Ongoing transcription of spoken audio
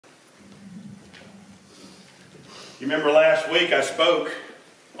You remember last week I spoke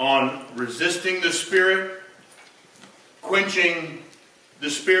on resisting the Spirit, quenching the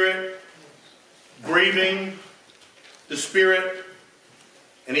Spirit, grieving the Spirit,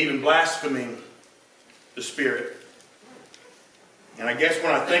 and even blaspheming the Spirit. And I guess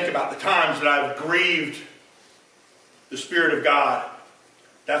when I think about the times that I've grieved the Spirit of God,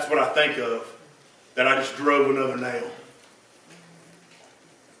 that's what I think of, that I just drove another nail.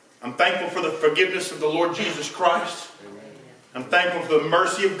 I'm thankful for the forgiveness of the Lord Jesus Christ. I'm thankful for the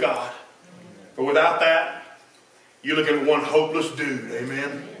mercy of God. For without that, you're looking at one hopeless dude.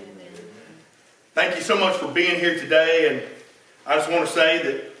 Amen. Thank you so much for being here today. And I just want to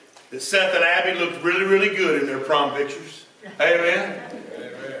say that Seth and Abby looked really, really good in their prom pictures. Amen.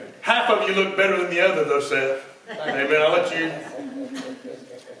 Half of you look better than the other, though, Seth. Amen. I'll let you.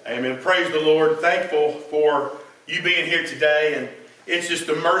 Amen. Praise the Lord. Thankful for you being here today. And it's just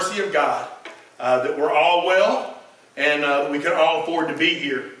the mercy of God that we're all well and we can all afford to be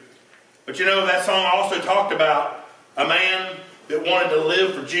here. But you know, that song also talked about a man that wanted to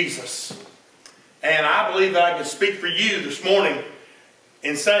live for Jesus. And I believe that I can speak for you this morning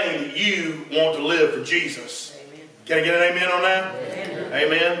in saying that you want to live for Jesus. Amen. Can I get an amen on that? Amen.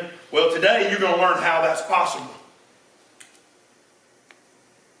 Amen. Well, today you're going to learn how that's possible.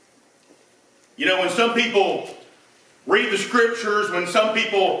 You know, when some people read the scriptures, when some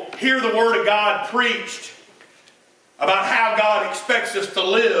people hear the word of God preached about how God expects us to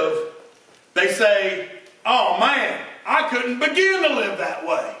live, they say, "Oh man, I couldn't begin to live that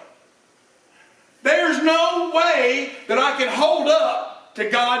way. There's no way that I can hold up to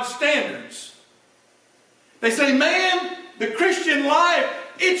God's standards." They say, "Man, the Christian life,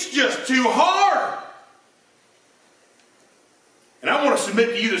 it's just too hard." And I want to submit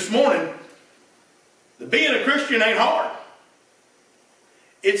to you this morning that being a Christian ain't hard.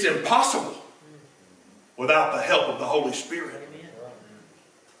 It's impossible without the help of the Holy Spirit.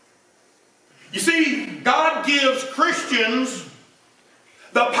 You see, God gives Christians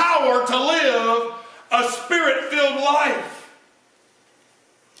the power to live a Spirit-filled life.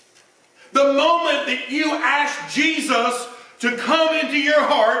 The moment that you ask Jesus to come into your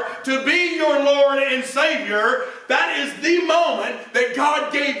heart, to be your Lord and Savior, that is the moment that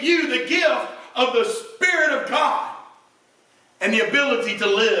God gave you the gift of the Spirit of God and the ability to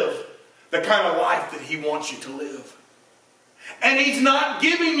live the kind of life that He wants you to live. And He's not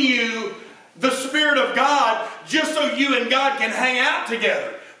giving you the Spirit of God just so you and God can hang out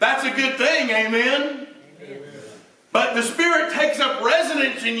together. That's a good thing, amen? Amen. But the Spirit takes up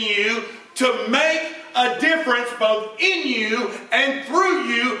residence in you to make a difference both in you and through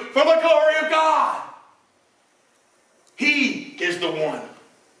you for the glory of God. He is the one.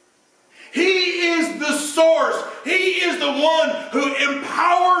 He is the source. He is the one who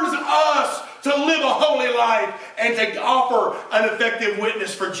empowers us to live a holy life and to offer an effective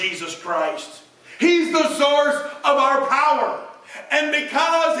witness for Jesus Christ. He's the source of our power. And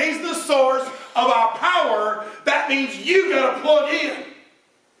because He's the source of our power, that means you got to plug in.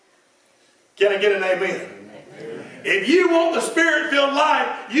 Can I get an amen? Amen. If you want the Spirit-filled life,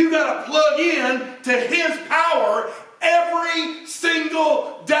 you got to plug in to His power every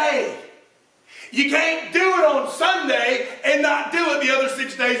single day. You can't do it on Sunday and not do it the other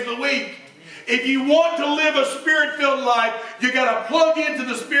 6 days of the week. If you want to live a Spirit-filled life, you got to plug into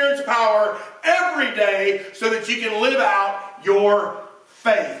the Spirit's power every day so that you can live out your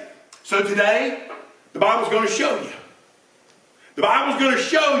faith. So today, the Bible's going to show you. The Bible's going to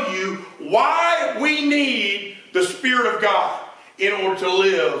show you why we need the Spirit of God in order to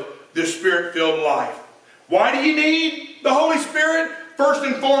live this Spirit-filled life. Why do you need the Holy Spirit? First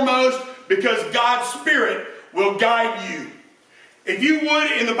and foremost, because God's Spirit will guide you. If you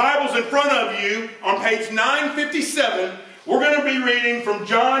would, in the Bibles in front of you, on page 957, we're going to be reading from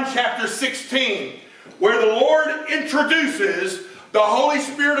John chapter 16, where the Lord introduces the Holy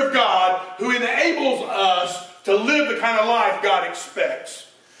Spirit of God who enables us to live the kind of life God expects.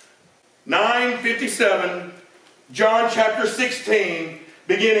 957, John chapter 16,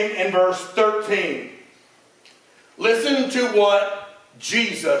 beginning in verse 13. Listen to what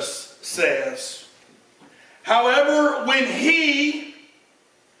Jesus says. "However, when He,"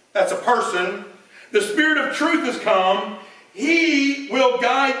 that's a person, "the Spirit of truth has come, He will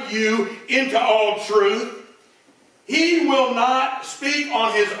guide you into all truth. He will not speak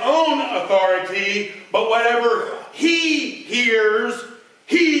on His own authority, but whatever He hears,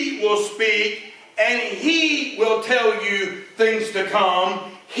 He will speak, and He will tell you things to come.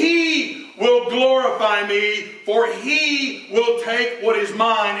 He will glorify Me, for He will take what is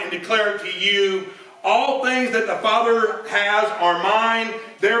mine and declare it to you. All things that the Father has are mine.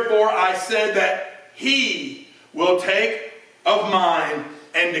 Therefore I said that He will take of mine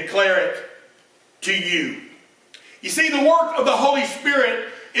and declare it to you. You see, the work of the Holy Spirit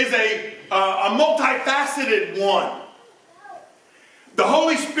is a multifaceted one. The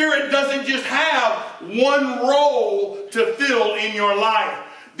Holy Spirit doesn't just have one role to fill in your life.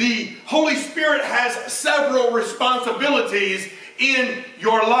 The Holy Spirit has several responsibilities in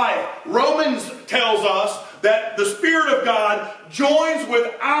your life. Romans tells us that the Spirit of God joins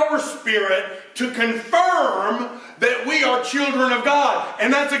with our spirit to confirm that we are children of God.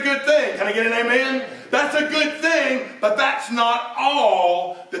 And that's a good thing. Can I get an amen? That's a good thing, but that's not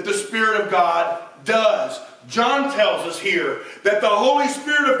all that the Spirit of God does. John tells us here that the Holy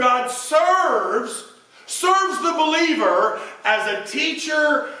Spirit of God serves the believer as a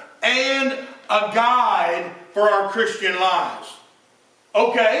teacher and a guide for our Christian lives.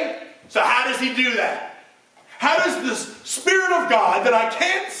 Okay, so how does he do that? How does the Spirit of God that I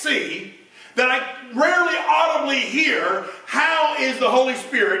can't see, that I rarely audibly hear, how is the Holy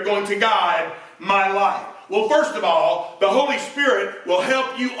Spirit going to guide my life? Well, first of all, the Holy Spirit will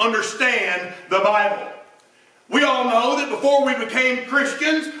help you understand the Bible. We all know that before we became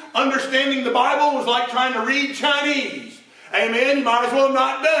Christians, understanding the Bible was like trying to read Chinese. Amen? You might as well have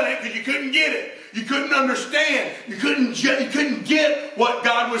not done it because you couldn't get it. You couldn't understand. You couldn't get what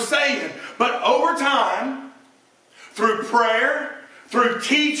God was saying. But over time, through prayer, through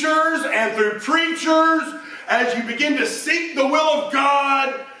teachers, and through preachers, as you begin to seek the will of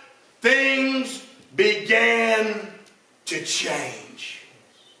God, things began to change.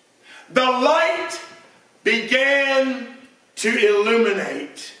 The light began to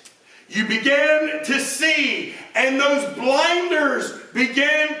illuminate. You began to see, and those blinders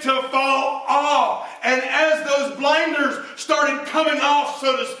began to fall off. And as those blinders started coming off,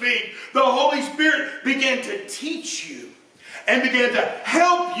 so to speak, the Holy Spirit began to teach you and began to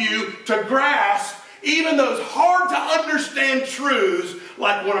help you to grasp even those hard to understand truths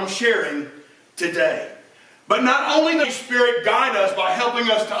like what I'm sharing today. But not only does the Spirit guide us by helping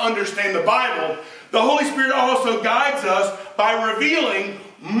us to understand the Bible, the Holy Spirit also guides us by revealing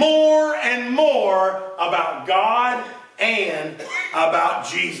more and more about God and about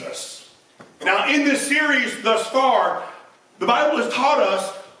Jesus. Now, in this series thus far, the Bible has taught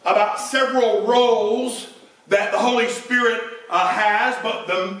us about several roles that the Holy Spirit has, but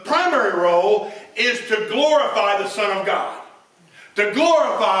the primary role is to glorify the Son of God, to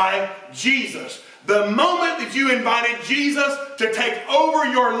glorify Jesus. The moment that you invited Jesus to take over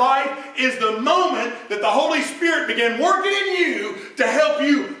your life is the moment that the Holy Spirit began working in you to help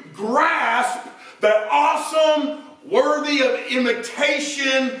you grasp the awesome, worthy of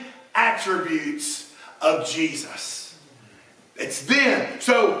imitation attributes of Jesus. It's then.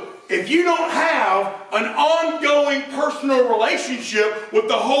 So if you don't have an ongoing personal relationship with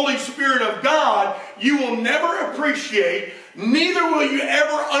the Holy Spirit of God, you will never appreciate, neither will you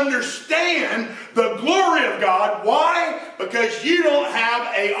ever understand the glory of God. Why? Because you don't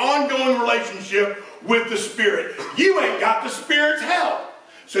have an ongoing relationship with the Spirit. You ain't got the Spirit's help.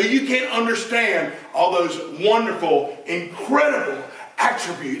 So you can't understand all those wonderful, incredible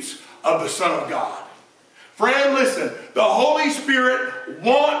attributes of the Son of God. Friend, listen, the Holy Spirit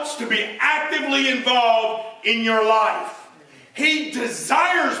wants to be actively involved in your life. He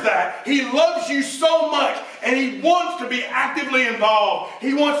desires that. He loves you so much, and He wants to be actively involved.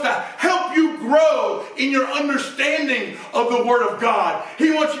 He wants to help you grow in your understanding of the Word of God.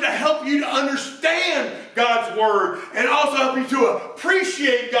 He wants to help you to understand God's Word and also help you to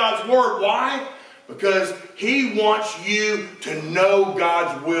appreciate God's Word. Why? Because He wants you to know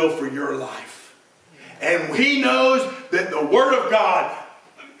God's will for your life. And He knows that the Word of God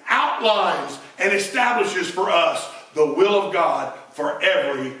outlines and establishes for us the will of God for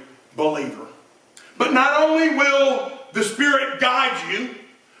every believer. But not only will the Spirit guide you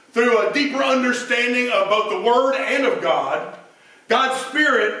through a deeper understanding of both the Word and of God, God's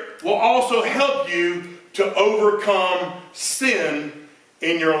Spirit will also help you to overcome sin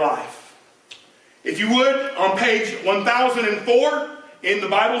in your life. If you would, on page 1004 in the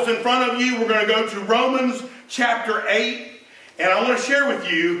Bibles in front of you, we're going to go to Romans chapter 8. And I want to share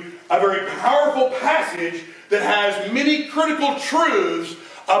with you a very powerful passage that has many critical truths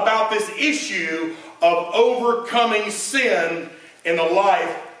about this issue of overcoming sin in the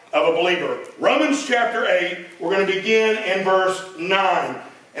life of a believer. Romans chapter 8, we're going to begin in verse 9.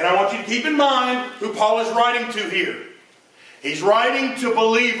 And I want you to keep in mind who Paul is writing to here. He's writing to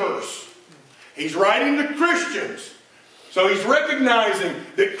believers. He's writing to Christians. So he's recognizing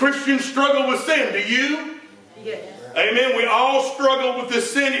that Christians struggle with sin. Do you? Yes. Amen. We all struggle with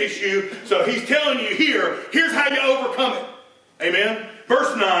this sin issue. So he's telling you here, here's how you overcome it. Amen.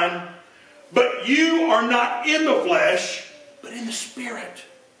 Verse 9. But you are not in the flesh, but in the Spirit.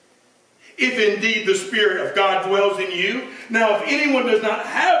 If indeed the Spirit of God dwells in you. Now if anyone does not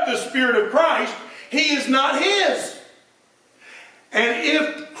have the Spirit of Christ, he is not his. And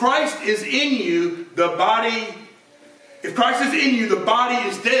if Christ is in you, the body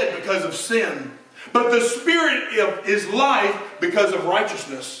is dead because of sin. But the Spirit is life because of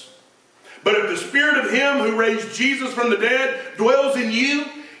righteousness. But if the Spirit of him who raised Jesus from the dead dwells in you,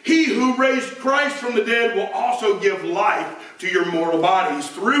 he who raised Christ from the dead will also give life to your mortal bodies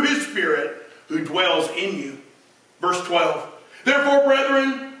through his Spirit who dwells in you. Verse 12. Therefore,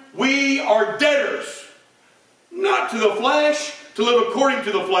 brethren, we are debtors, not to the flesh, to live according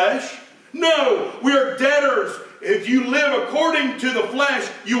to the flesh. No, we are debtors. If you live according to the flesh,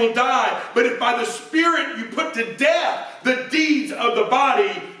 you will die. But if by the Spirit you put to death the deeds of the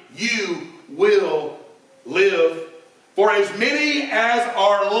body, you will live. For as many as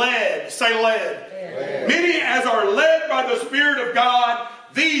are led, say led. Led. Many as are led by the Spirit of God,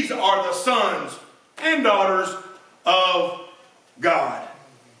 these are the sons and daughters of God.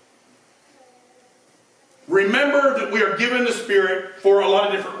 Remember that we are given the Spirit for a lot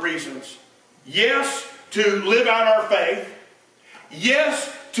of different reasons. Yes, to live out our faith.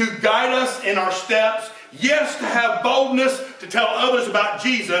 Yes, to guide us in our steps. Yes, to have boldness to tell others about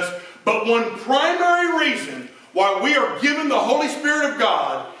Jesus. But one primary reason why we are given the Holy Spirit of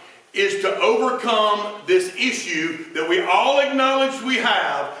God is to overcome this issue that we all acknowledge we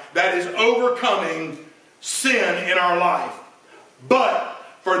have, that is overcoming sin in our life. But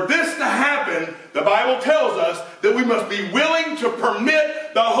for this to happen, the Bible tells us that we must be willing to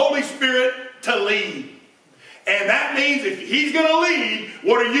permit the Holy Spirit to lead. And that means if he's going to lead,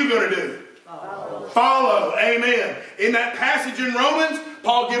 what are you going to do? Follow. Amen. In that passage in Romans,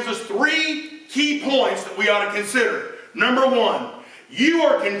 Paul gives us 3 key points that we ought to consider. Number 1, you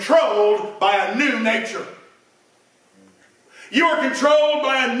are controlled by a new nature. You are controlled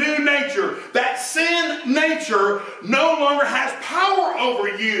by a new nature. That sin nature no longer has power over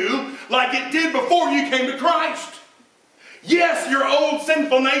you like it did before you came to Christ. Yes, your old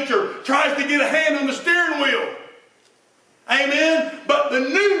sinful nature tries to get a hand on the steering wheel. Amen? But the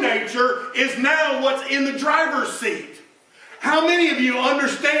new nature is now what's in the driver's seat. How many of you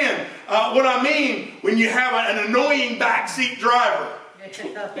understand what I mean when you have an annoying backseat driver?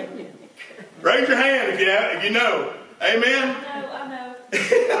 Raise your hand if you know. Amen? I know.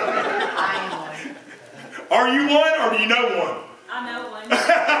 Are you one or do you know one? I know one. He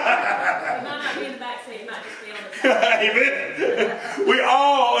might not be in the back seat. He might just be on the side. Amen. We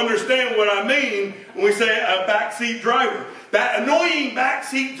all understand what I mean when we say a backseat driver. That annoying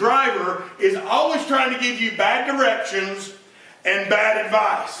backseat driver is always trying to give you bad directions and bad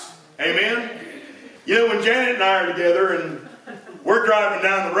advice. Amen? You know, when Janet and I are together and we're driving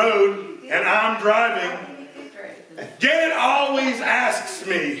down the road and I'm driving, Janet always asks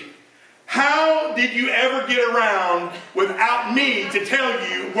me, how did you ever get around without me to tell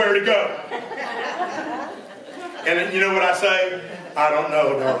you where to go? And you know what I say? I don't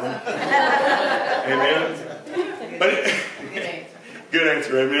know, darling. Amen? But good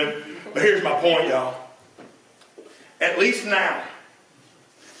answer, amen? But here's my point, y'all. At least now,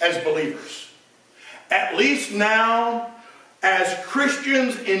 as believers, at least now, as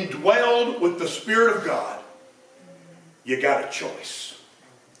Christians indwelled with the Spirit of God, you got a choice.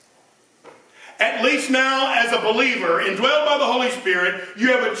 At least now, as a believer, indwelled by the Holy Spirit,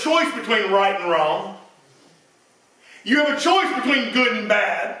 you have a choice between right and wrong. You have a choice between good and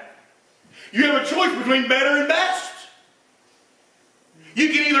bad. You have a choice between better and best. You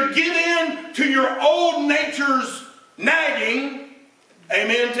can either give in to your old nature's nagging.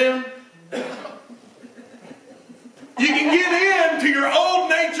 Amen, Tim? You can give in to your old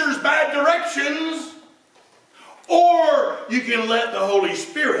nature's bad directions, or you can let the Holy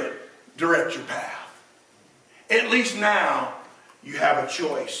Spirit direct your path. At least now you have a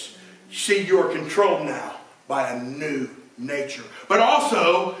choice. See, you're controlled now by a new nature. But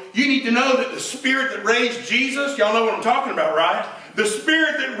also, you need to know that the Spirit that raised Jesus, y'all know what I'm talking about, right? The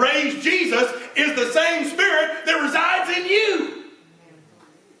Spirit that raised Jesus is the same Spirit that resides in you.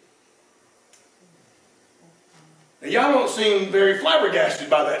 Now, y'all don't seem very flabbergasted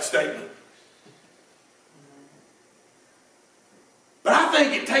by that statement. But I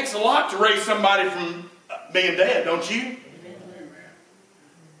think it takes a lot to raise somebody from being dead, don't you?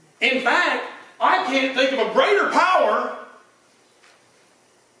 In fact, I can't think of a greater power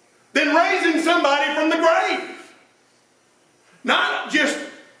than raising somebody from the grave. Not just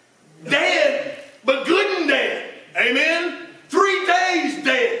dead, but good and dead. Amen? 3 days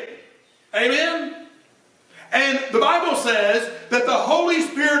dead. Amen? And the Bible says that the Holy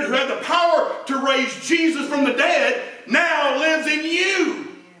Spirit, who had the power power to raise Jesus from the dead now lives in you.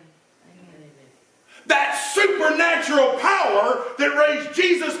 That supernatural power that raised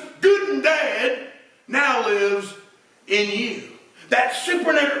Jesus good and dead now lives in you. That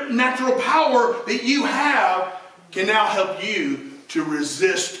supernatural power that you have can now help you to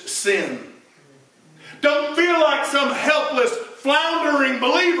resist sin. Don't feel like some helpless, floundering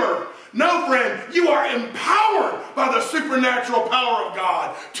believer. No, friend, you are empowered by the supernatural power of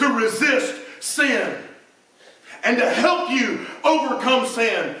God to resist sin and to help you overcome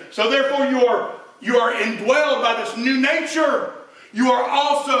sin. So therefore you are indwelled by this new nature. You are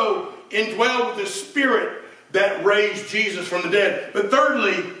also indwelled with the Spirit that raised Jesus from the dead. But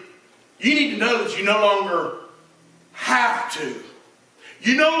thirdly, you need to know that you no longer have to.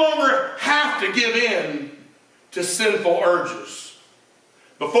 You no longer have to give in to sinful urges.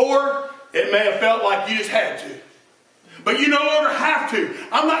 Before, it may have felt like you just had to. But you no longer have to.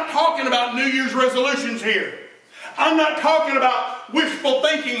 I'm not talking about New Year's resolutions here. I'm not talking about wishful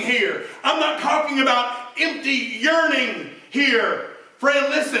thinking here. I'm not talking about empty yearning here. Friend,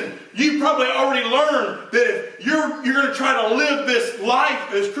 listen, you probably already learned that if you're going to try to live this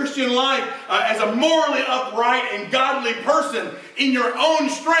life, this Christian life, as a morally upright and godly person in your own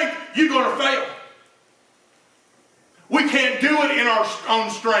strength, you're going to fail. We can't do it in our own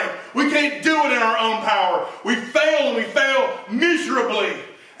strength. We can't do it in our own power. We fail, and we fail miserably.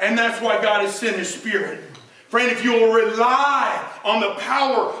 And that's why God has sent His Spirit. Friend, if you will rely on the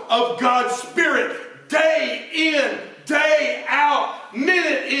power of God's Spirit day in, day out,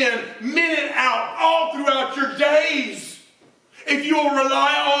 minute in, minute out, all throughout your days. If you will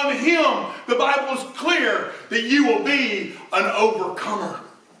rely on Him, the Bible is clear that you will be an overcomer.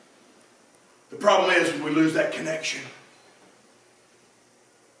 The problem is we lose that connection.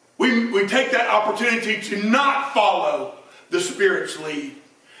 We take that opportunity to not follow the Spirit's lead.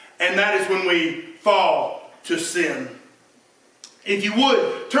 And that is when we fall to sin. If you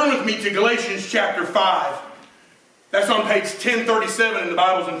would, turn with me to Galatians chapter 5. That's on page 1037 in the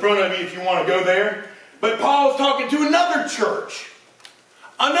Bible's in front of you if you want to go there. But Paul's talking to another church.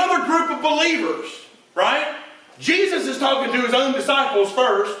 Another group of believers, right? Jesus is talking to His own disciples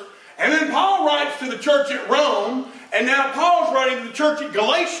first. And then Paul writes to the church at Rome. And now Paul's writing to the church at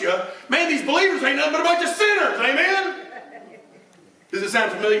Galatia. Man, these believers ain't nothing but a bunch of sinners. Amen? Does it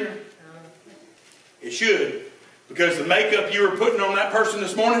sound familiar? It should. Because the makeup you were putting on that person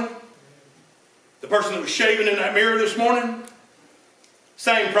this morning, the person that was shaving in that mirror this morning,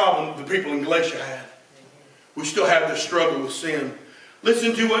 same problem the people in Galatia had. We still have this struggle with sin.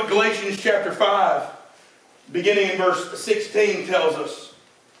 Listen to what Galatians chapter 5, beginning in verse 16, tells us.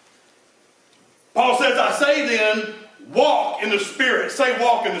 Paul says, I say then, walk in the Spirit. Say,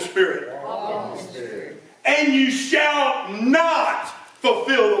 walk in the Spirit. Walk in the Spirit. And you shall not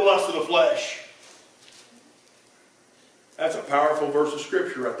fulfill the lust of the flesh. That's a powerful verse of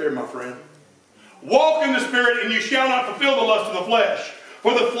Scripture right there, my friend. Walk in the Spirit, and you shall not fulfill the lust of the flesh.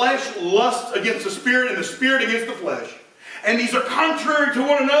 For the flesh lusts against the Spirit, and the Spirit against the flesh. And these are contrary to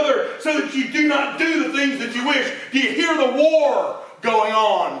one another, so that you do not do the things that you wish. Do you hear the war going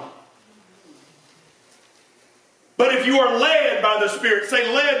on? But if you are led by the Spirit,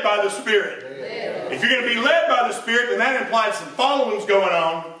 say led by the Spirit. Led. If you're going to be led by the Spirit, then that implies some following's going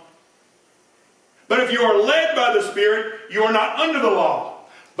on. But if you are led by the Spirit, you are not under the law.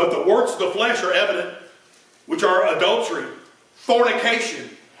 But the works of the flesh are evident, which are adultery, fornication,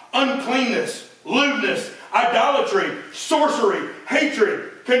 uncleanness, lewdness, idolatry, sorcery,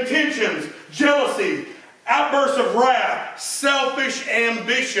 hatred, contentions, jealousy, outbursts of wrath, selfish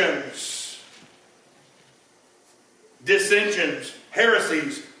ambitions, dissensions,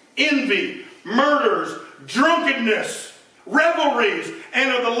 heresies, envy, murders, drunkenness, revelries,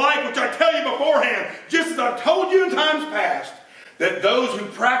 and of the like, which I tell you beforehand, just as I've told you in times past, that those who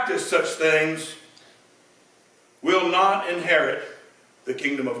practice such things will not inherit the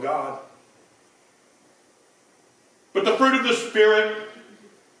kingdom of God. But the fruit of the Spirit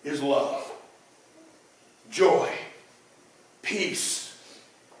is love, joy, peace,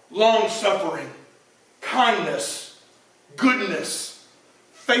 long-suffering, kindness, goodness,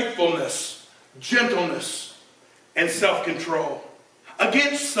 faithfulness, gentleness, and self-control.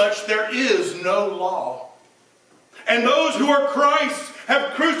 Against such there is no law. And those who are Christ's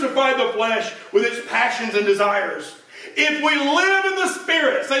have crucified the flesh with its passions and desires. If we live in the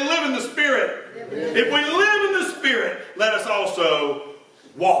Spirit, say live in the Spirit. If we live in the Spirit, let us also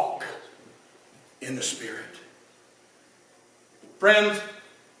walk in the Spirit. Friends,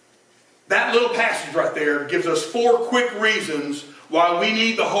 that little passage right there gives us 4 quick reasons why we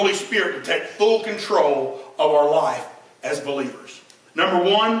need the Holy Spirit to take full control of our life as believers. Number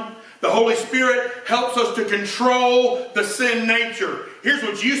 1, The Holy Spirit helps us to control the sin nature. Here's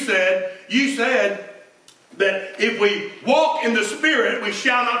what you said. You said that if we walk in the Spirit, we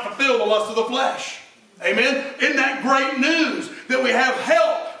shall not fulfill the lust of the flesh. Amen? Isn't that great news that we have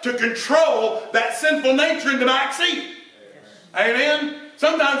help to control that sinful nature in the back seat? Amen?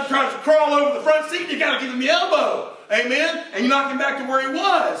 Sometimes he tries to crawl over the front seat and you got to give him the elbow. Amen? And you knock him back to where he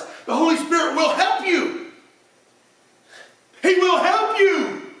was. The Holy Spirit will help you. He will help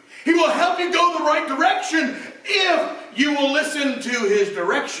you. He will help you go the right direction if you will listen to his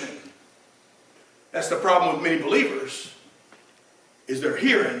direction. That's the problem with many believers, is they're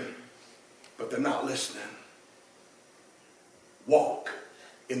hearing, but they're not listening. Walk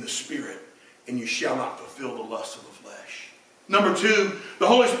in the Spirit, and you shall not fulfill the lust of the flesh. Number 2, the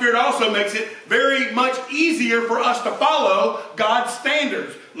Holy Spirit also makes it very much easier for us to follow God's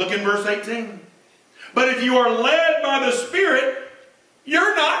standards. Look in verse 18. But if you are led by the Spirit,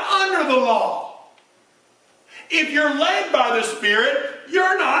 you're not under the law. If you're led by the Spirit,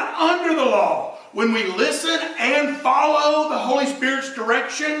 you're not under the law. When we listen and follow the Holy Spirit's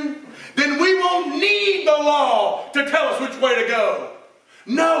direction, then we won't need the law to tell us which way to go.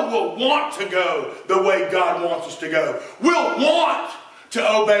 No, we'll want to go the way God wants us to go. We'll want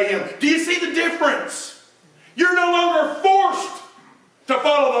to obey him. Do you see the difference? You're no longer forced to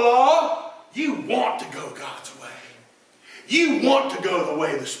follow the law. You want to go God's way. You want to go the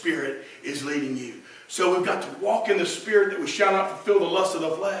way the Spirit is leading you. So we've got to walk in the Spirit that we shall not fulfill the lust of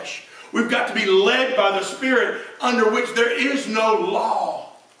the flesh. We've got to be led by the Spirit under which there is no law.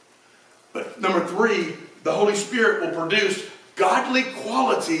 But number 3, the Holy Spirit will produce godly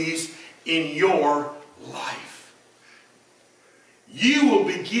qualities in your life. You will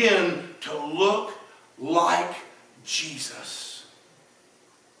begin to look like Jesus.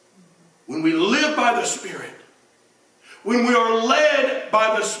 When we live by the Spirit, when we are led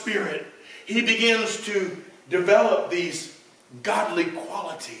by the Spirit, he begins to develop these godly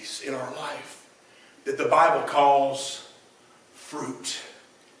qualities in our life that the Bible calls fruit.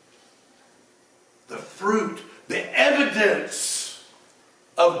 The fruit, the evidence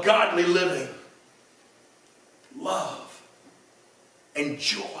of godly living. Love and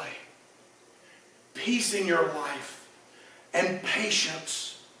joy, peace in your life, and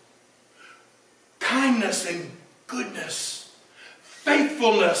patience, kindness and goodness,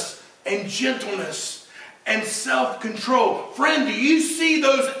 faithfulness and gentleness, and self-control. Friend, do you see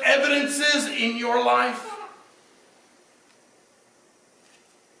those evidences in your life?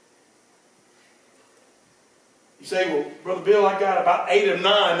 You say, well, Brother Bill, I got about 8 of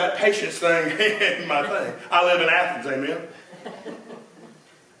 9. That patience thing ain't my thing. I live in Athens, amen?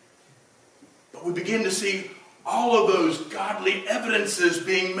 But we begin to see all of those godly evidences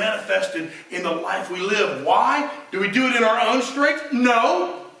being manifested in the life we live. Why? Do we do it in our own strength?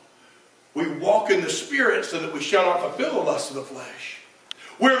 No. We walk in the Spirit so that we shall not fulfill the lust of the flesh.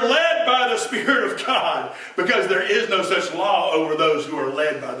 We're led by the Spirit of God because there is no such law over those who are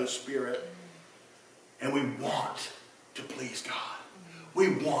led by the Spirit. And we want to please God.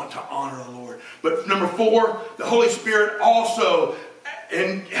 We want to honor the Lord. But number 4, the Holy Spirit also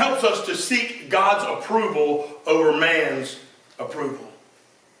helps us to seek God's approval over man's approval.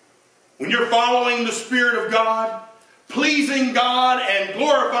 When you're following the Spirit of God, pleasing God and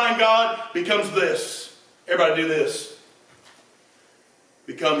glorifying God becomes this. Everybody do this.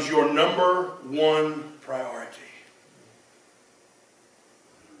 Becomes your number 1 priority.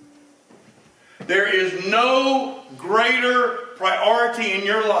 There is no greater priority in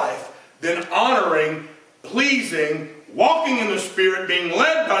your life than honoring, pleasing, walking in the Spirit, being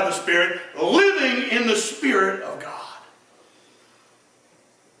led by the Spirit, living in the Spirit of God.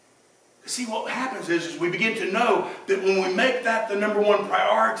 See, what happens is we begin to know that when we make that the number 1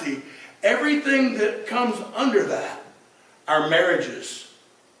 priority, everything that comes under that, our marriages,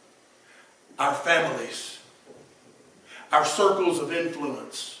 our families, our circles of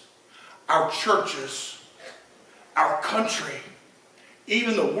influence, our churches, our country,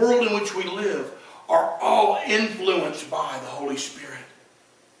 even the world in which we live, are all influenced by the Holy Spirit.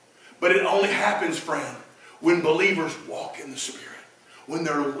 But it only happens, friend, when believers walk in the Spirit, when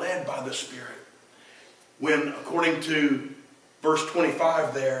they're led by the Spirit. When, according to verse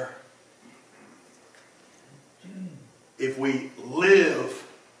 25 there, if we live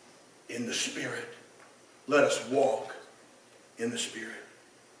in the Spirit, let us walk in the Spirit.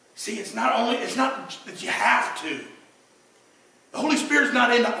 See, it's not that you have to. The Holy Spirit's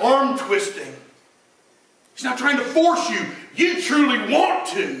not into arm twisting. He's not trying to force you. You truly want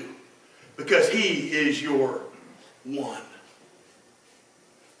to, because he is your one.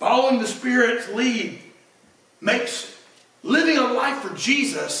 Following the Spirit's lead makes living a life for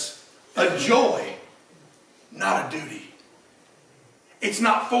Jesus a joy, not a duty. It's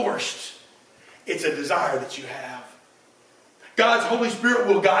not forced. It's a desire that you have. God's Holy Spirit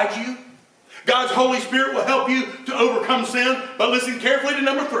will guide you. God's Holy Spirit will help you to overcome sin. But listen carefully to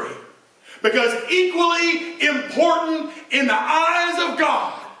number 3. Because equally important in the eyes of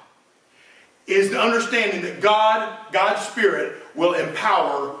God is the understanding that God's Spirit will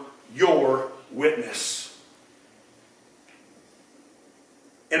empower your witness.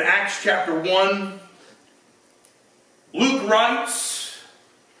 In Acts chapter 1, Luke writes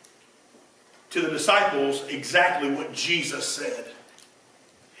to the disciples exactly what Jesus said.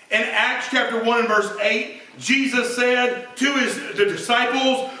 In Acts chapter 1 and verse 8, Jesus said to the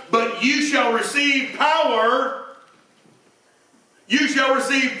disciples, "But you shall receive power. You shall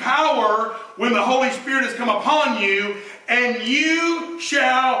receive power when the Holy Spirit has come upon you, and you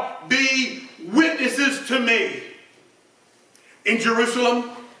shall be witnesses to me in Jerusalem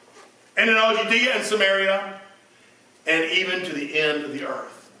and in all Judea and Samaria and even to the end of the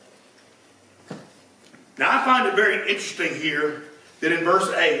earth." Now I find it very interesting here that in verse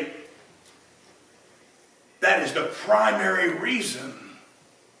 8, that is the primary reason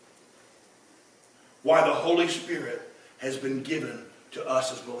why the Holy Spirit has been given to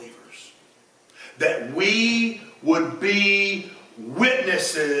us as believers. That we would be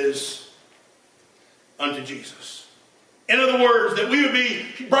witnesses unto Jesus. In other words, that we would be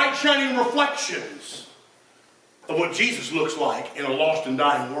bright shining reflections of what Jesus looks like in a lost and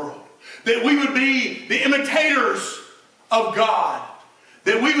dying world. That we would be the imitators of God.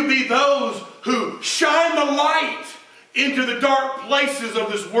 That we would be those who shine the light into the dark places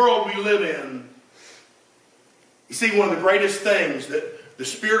of this world we live in. You see, one of the greatest things that the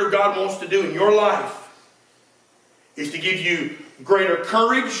Spirit of God wants to do in your life is to give you greater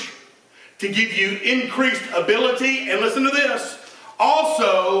courage, to give you increased ability, and listen to this,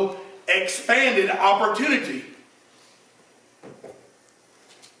 also expanded opportunity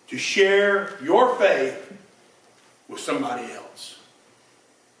to share your faith with somebody else.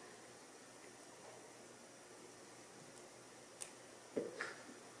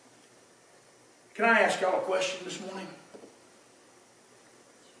 Can I ask y'all a question this morning?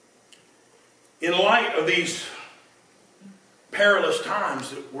 In light of these perilous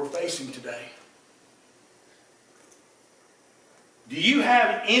times that we're facing today, do you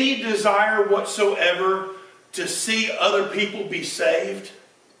have any desire whatsoever to see other people be saved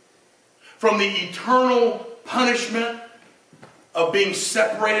from the eternal punishment of being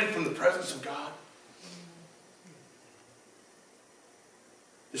separated from the presence of God?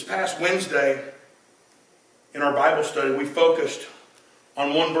 This past Wednesday, in our Bible study, we focused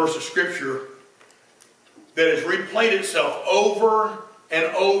on one verse of Scripture that has replayed itself over and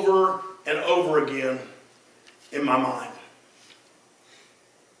over and over again in my mind.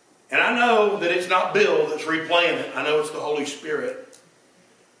 And I know that it's not Bill that's replaying it. I know it's the Holy Spirit.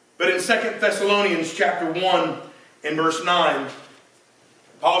 But in 2 Thessalonians chapter 1 and verse 9,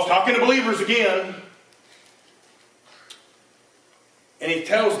 Paul's talking to believers again. And he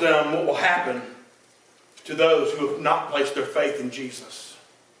tells them what will happen to those who have not placed their faith in Jesus.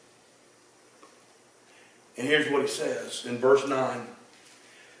 And here's what he says in verse 9.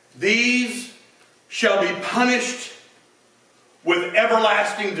 These shall be punished with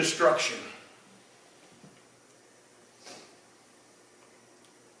everlasting destruction.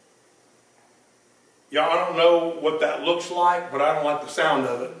 Y'all, I don't know what that looks like, but I don't like the sound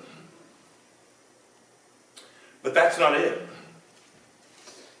of it. But that's not it.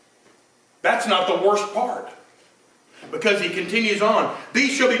 That's not the worst part. Because he continues on.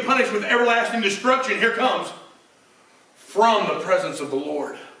 These shall be punished with everlasting destruction. Here comes. From the presence of the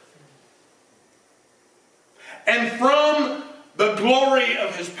Lord. And from the glory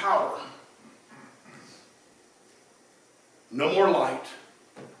of his power. No more light.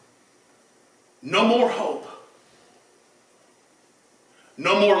 No more hope.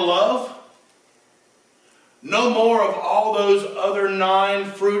 No more love. No more of all those other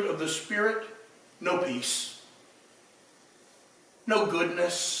 9 fruit of the Spirit. No peace. No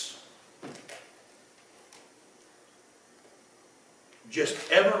goodness.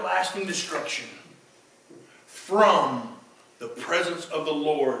 Just everlasting destruction from the presence of the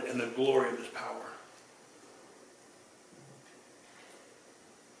Lord and the glory of his power.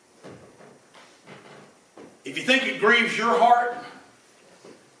 If you think it grieves your heart,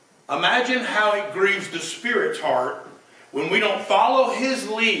 imagine how it grieves the Spirit's heart when we don't follow his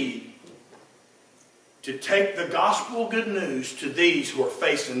lead to take the gospel good news to these who are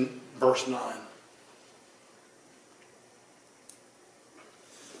facing verse 9.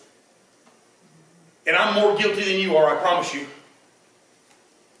 And I'm more guilty than you are, I promise you.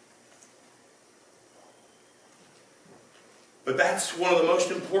 But that's one of the most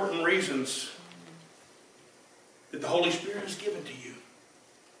important reasons that the Holy Spirit is given to you.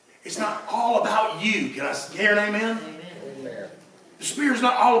 It's not all about you. Can I hear an amen? Amen. The Spirit is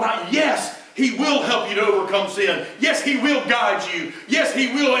not all about you. Yes, He will help you to overcome sin. Yes, He will guide you. Yes, He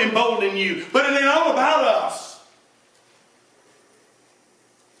will embolden you. But it ain't all about us.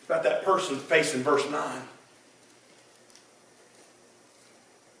 It's about that person facing verse 9.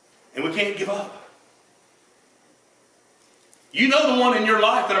 And we can't give up. You know the one in your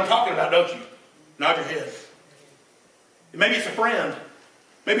life that I'm talking about, don't you? Nod your head. Maybe it's a friend.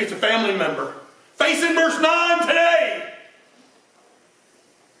 Maybe it's a family member. Facing verse 9 today.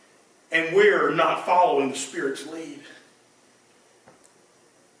 And we're not following the Spirit's lead.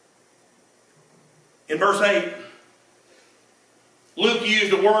 In verse 8, Luke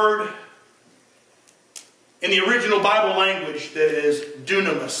used a word in the original Bible language that is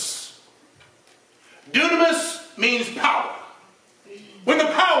dunamis. Dunamis means power. When the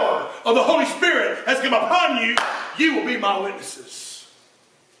power of the Holy Spirit has come upon you, you will be my witnesses.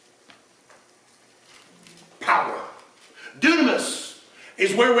 Power. Dunamis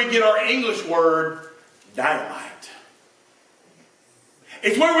is where we get our English word dynamite.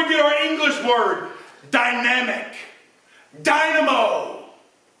 It's where we get our English word dynamic, dynamo.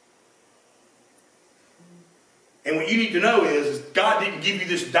 And what you need to know is God didn't give you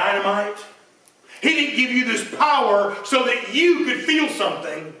this dynamite. He didn't give you this power so that you could feel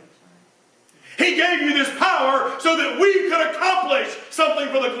something. He gave you this power so that we could accomplish something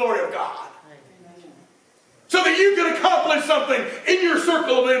for the glory of God. So that you could accomplish something in your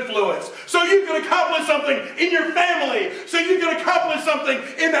circle of influence. So you could accomplish something in your family. So you could accomplish something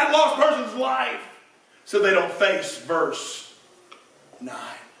in that lost person's life. So they don't face verse 9.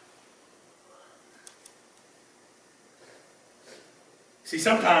 See,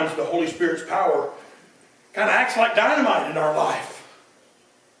 sometimes the Holy Spirit's power kind of acts like dynamite in our life.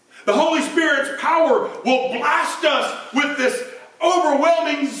 The Holy Spirit's power will blast us with this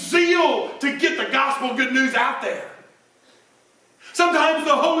overwhelming zeal to get the gospel good news out there. Sometimes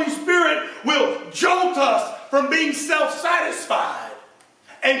the Holy Spirit will jolt us from being self-satisfied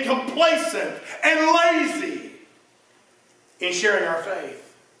and complacent and lazy in sharing our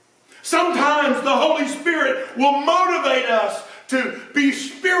faith. Sometimes the Holy Spirit will motivate us to be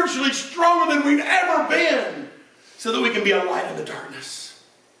spiritually stronger than we've ever been so that we can be a light in the darkness.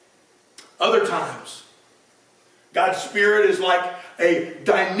 Other times, God's Spirit is like a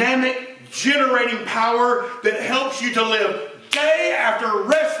dynamic, generating power that helps you to live day after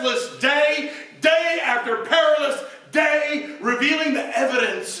restless day, day after perilous day, revealing the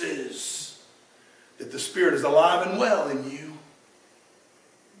evidences that the Spirit is alive and well in you.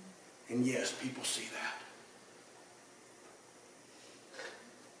 And yes, people see that.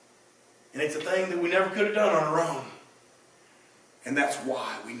 And it's a thing that we never could have done on our own. And that's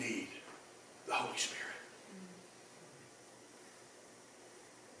why we need the Holy Spirit.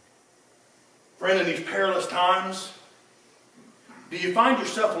 Friend, in these perilous times, do you find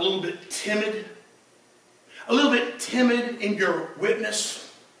yourself a little bit timid? A little bit timid in your witness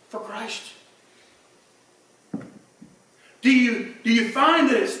for Christ? Do you find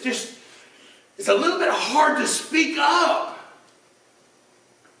that it's a little bit hard to speak up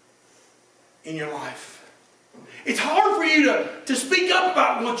in your life? It's hard for you to speak up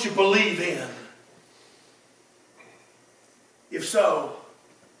about what you believe in. If so,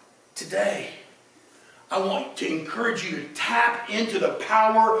 today, I want to encourage you to tap into the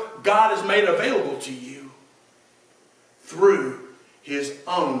power God has made available to you through His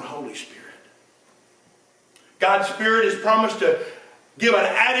own Holy Spirit. God's Spirit is promised to give an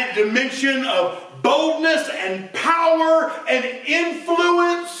added dimension of boldness and power and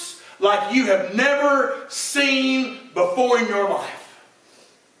influence like you have never seen before in your life.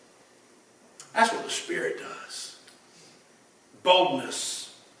 That's what the Spirit does.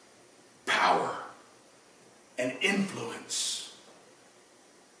 Boldness, power, and influence.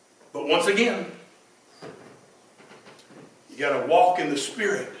 But once again, you got to walk in the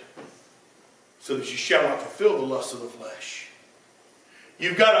Spirit so that you shall not fulfill the lusts of the flesh.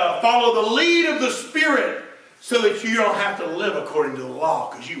 You've got to follow the lead of the Spirit so that you don't have to live according to the law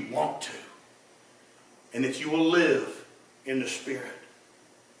because you want to. And that you will live in the Spirit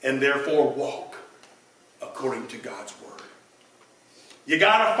and therefore walk according to God's Word. You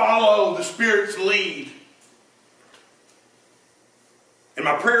got to follow the Spirit's lead. And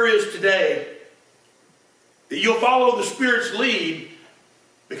my prayer is today that you'll follow the Spirit's lead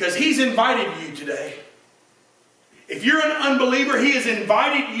because He's invited you today. If you're an unbeliever, He has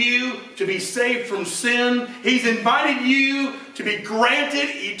invited you to be saved from sin. He's invited you to be granted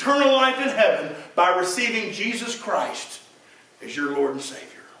eternal life in heaven by receiving Jesus Christ as your Lord and Savior.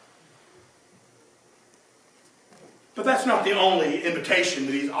 But that's not the only invitation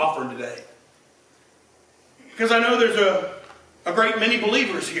that he's offering today. Because I know there's a great many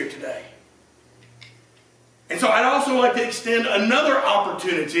believers here today. And so I'd also like to extend another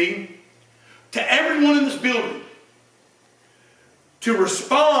opportunity to everyone in this building to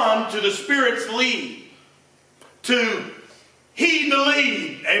respond to the Spirit's lead, to heed the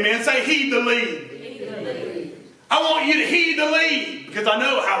lead. Amen. Say, heed the lead. Heed the lead. I want you to heed the lead because I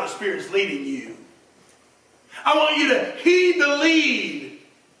know how the Spirit's leading you. I want you to heed the lead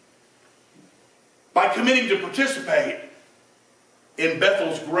by committing to participate in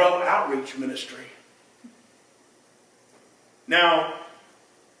Bethel's Grow Outreach Ministry. Now,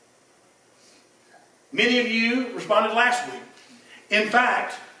 many of you responded last week. In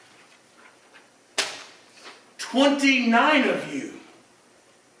fact, 29 of you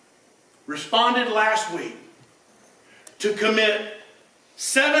responded last week to commit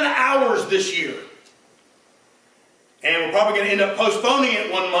 7 hours this year. And we're probably going to end up postponing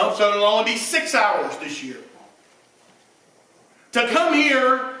it 1 month, so it'll only be 6 hours this year. To come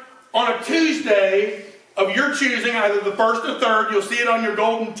here on a Tuesday of your choosing, either the 1st or 3rd, you'll see it on your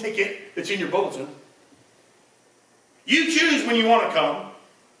golden ticket that's in your bulletin. You choose when you want to come.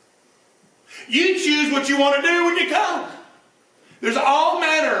 You choose what you want to do when you come. There's all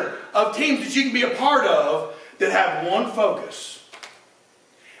manner of teams that you can be a part of that have one focus.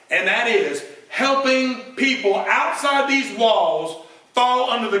 And that is helping people outside these walls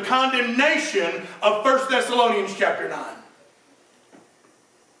fall under the condemnation of 1 Thessalonians chapter 9.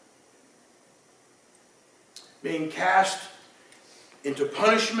 Being cast into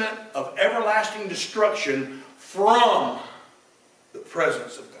punishment of everlasting destruction from the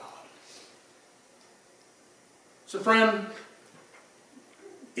presence of God. So friend,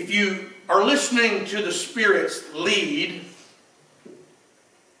 if you are listening to the Spirit's lead,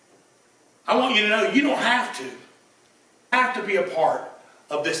 I want you to know you don't have to be a part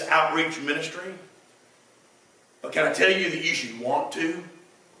of this outreach ministry. But can I tell you that you should want to?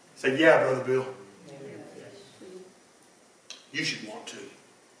 Say, yeah, Brother Bill. You should want to.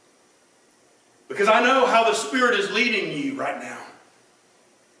 Because I know how the Spirit is leading you right now.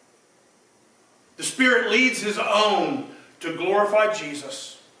 The Spirit leads His own to glorify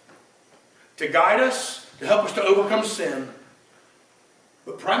Jesus, to guide us, to help us to overcome sin.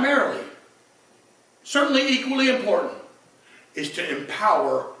 But primarily, certainly equally important, is to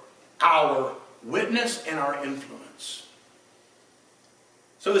empower our witness and our influence.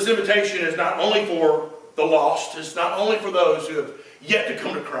 So this invitation is not only for the lost. It's not only for those who have yet to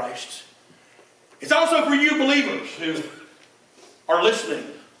come to Christ. It's also for you believers who are listening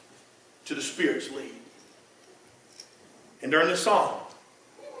to the Spirit's lead. And during this song,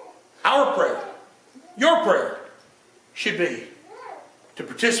 our prayer, your prayer, should be to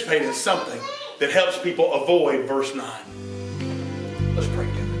participate in something that helps people avoid verse 9.